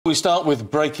We start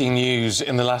with breaking news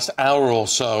in the last hour or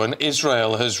so, and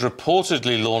Israel has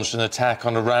reportedly launched an attack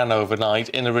on Iran overnight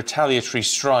in a retaliatory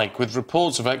strike, with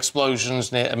reports of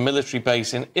explosions near a military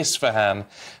base in Isfahan.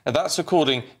 And that's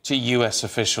according to US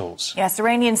officials. Yes,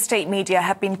 Iranian state media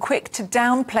have been quick to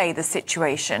downplay the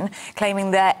situation,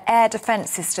 claiming their air defence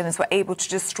systems were able to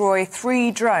destroy 3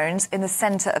 drones in the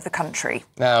centre of the country.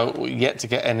 Now, we're yet to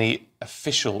get any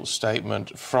official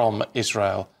statement from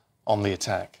Israel on the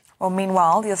attack. Well,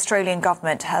 meanwhile, the Australian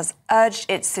government has urged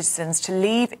its citizens to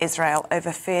leave Israel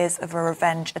over fears of a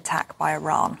revenge attack by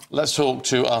Iran. Let's talk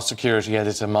to our security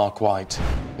editor, Mark White,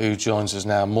 who joins us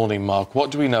now. Morning, Mark.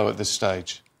 What do we know at this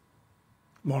stage?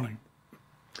 Morning.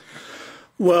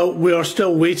 Well, we are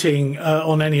still waiting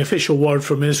on any official word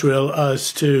from Israel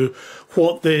as to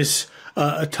what this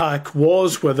attack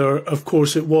was, whether, of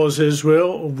course, it was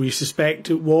Israel. We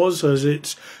suspect it was, as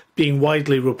it's being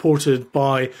widely reported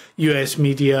by US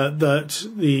media that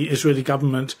the Israeli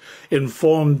government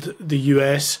informed the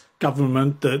US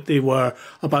government that they were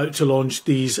about to launch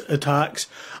these attacks.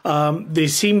 They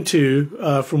seem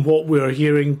to, from what we're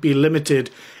hearing, be limited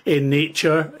in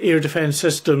nature. Air defence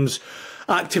systems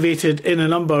activated in a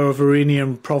number of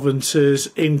Iranian provinces,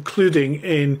 including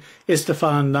in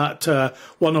Isfahan, that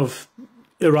one of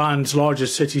Iran's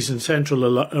largest cities in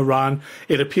central Iran.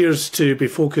 It appears to be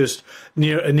focused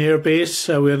near an airbase.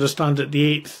 We understand that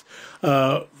the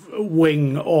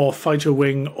 8th fighter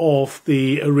wing of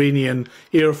the Iranian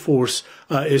Air Force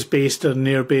is based at an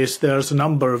airbase. There's a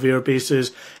number of air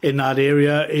bases in that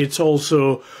area. It's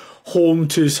also home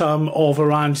to some of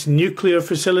Iran's nuclear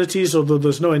facilities, although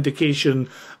there's no indication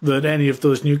that any of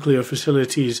those nuclear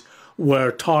facilities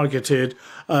were targeted.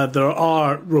 There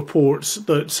are reports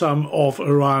that some of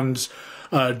Iran's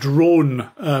drone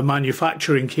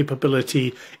manufacturing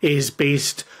capability is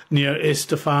based near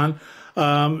Isfahan.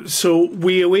 So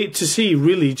we await to see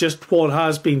really just what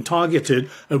has been targeted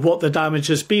and what the damage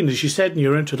has been. As you said in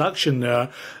your introduction there,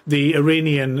 the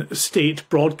Iranian state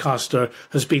broadcaster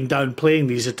has been downplaying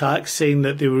these attacks, saying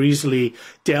that they were easily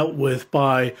dealt with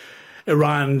by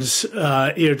Iran's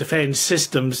air defence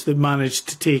systems that managed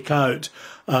to take out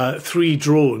 3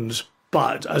 drones.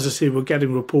 But, as I say, we're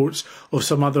getting reports of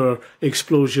some other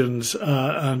explosions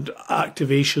and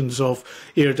activations of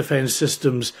air defence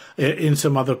systems in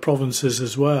some other provinces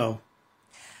as well.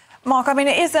 Mark, I mean,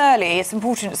 it is early. It's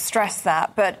important to stress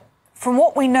that. But from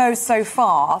what we know so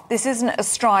far, this isn't a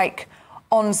strike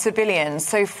on civilians.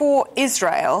 So for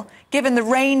Israel, given the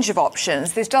range of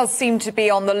options, this does seem to be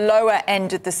on the lower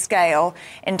end of the scale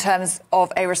in terms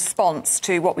of a response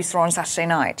to what we saw on Saturday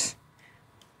night.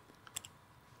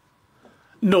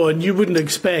 No, and you wouldn't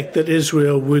expect that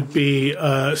Israel would be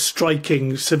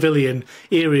striking civilian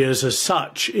areas as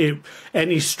such.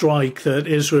 Any strike that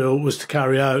Israel was to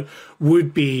carry out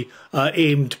would be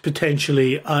aimed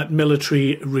potentially at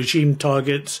military regime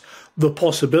targets, the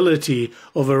possibility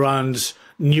of Iran's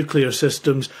nuclear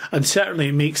systems, and certainly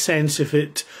it makes sense if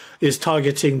it is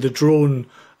targeting the drone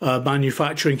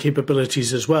manufacturing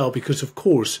capabilities as well, because of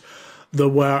course there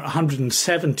were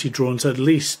 170 drones at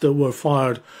least that were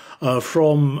fired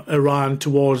from Iran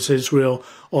towards Israel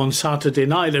on Saturday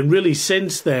night. And really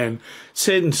since then,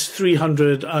 since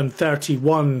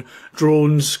 331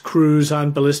 drones, cruise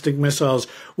and ballistic missiles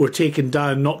were taken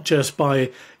down, not just by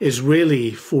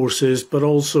Israeli forces, but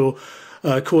also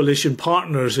coalition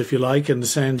partners, if you like, in the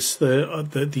sense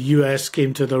that the US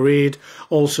came to their aid,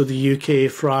 also the UK,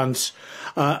 France,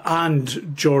 and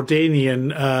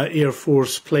Jordanian Air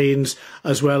Force planes,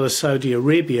 as well as Saudi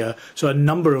Arabia. So a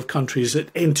number of countries that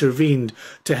intervened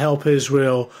to help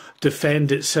Israel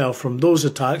defend itself from those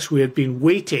attacks. We had been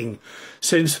waiting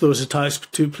since those attacks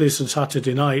took place on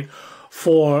Saturday night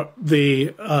for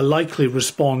the likely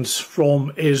response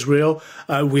from Israel.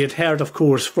 We had heard, of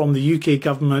course, from the UK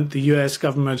government, the US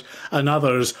government and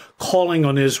others calling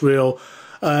on Israel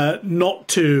not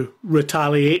to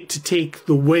retaliate, to take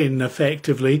the win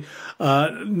effectively.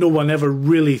 No one ever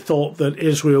really thought that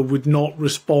Israel would not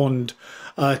respond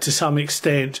to some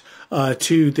extent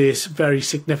to this very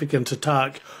significant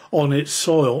attack on its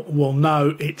soil. Well, now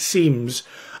it seems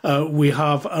we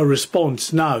have a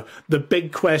response. Now, the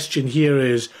big question here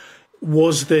is,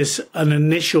 was this an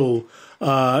initial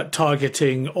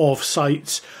targeting of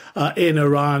sites in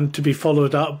Iran to be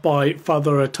followed up by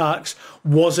further attacks?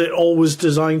 Was it always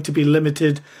designed to be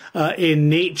limited in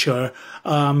nature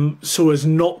so as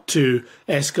not to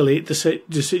escalate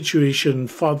the situation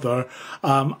further?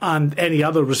 And any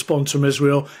other response from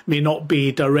Israel may not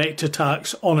be direct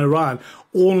attacks on Iran.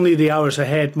 Only the hours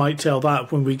ahead might tell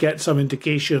that when we get some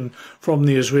indication from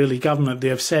the Israeli government. They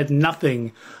have said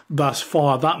nothing thus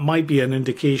far. That might be an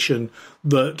indication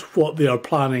that what they are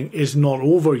planning is not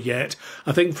over yet.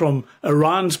 I think from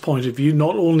Iran's point of view,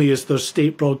 not only is their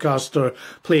state broadcaster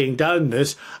playing down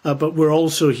this, but we're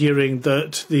also hearing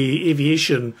that the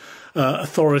aviation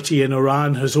authority in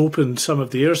Iran has opened some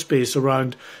of the airspace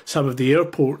around some of the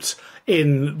airports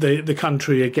in the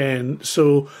country again.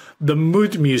 So the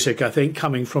mood music, I think,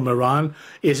 coming from Iran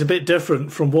is a bit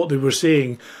different from what they were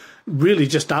saying really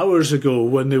just hours ago,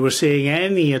 when they were saying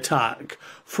any attack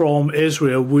from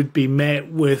Israel would be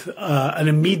met with an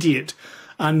immediate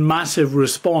and massive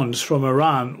response from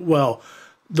Iran. Well,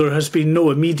 there has been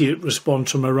no immediate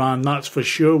response from Iran, that's for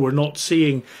sure. We're not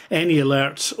seeing any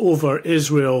alerts over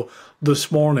Israel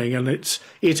this morning, and it's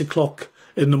 8 o'clock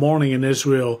in the morning in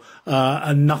Israel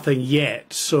and nothing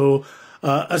yet. So,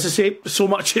 as I say, so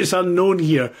much is unknown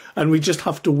here, and we just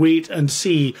have to wait and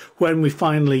see when we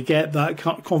finally get that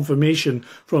confirmation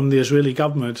from the Israeli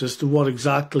government as to what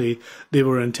exactly they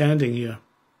were intending here.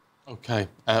 OK.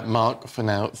 Mark, for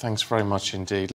now, thanks very much indeed.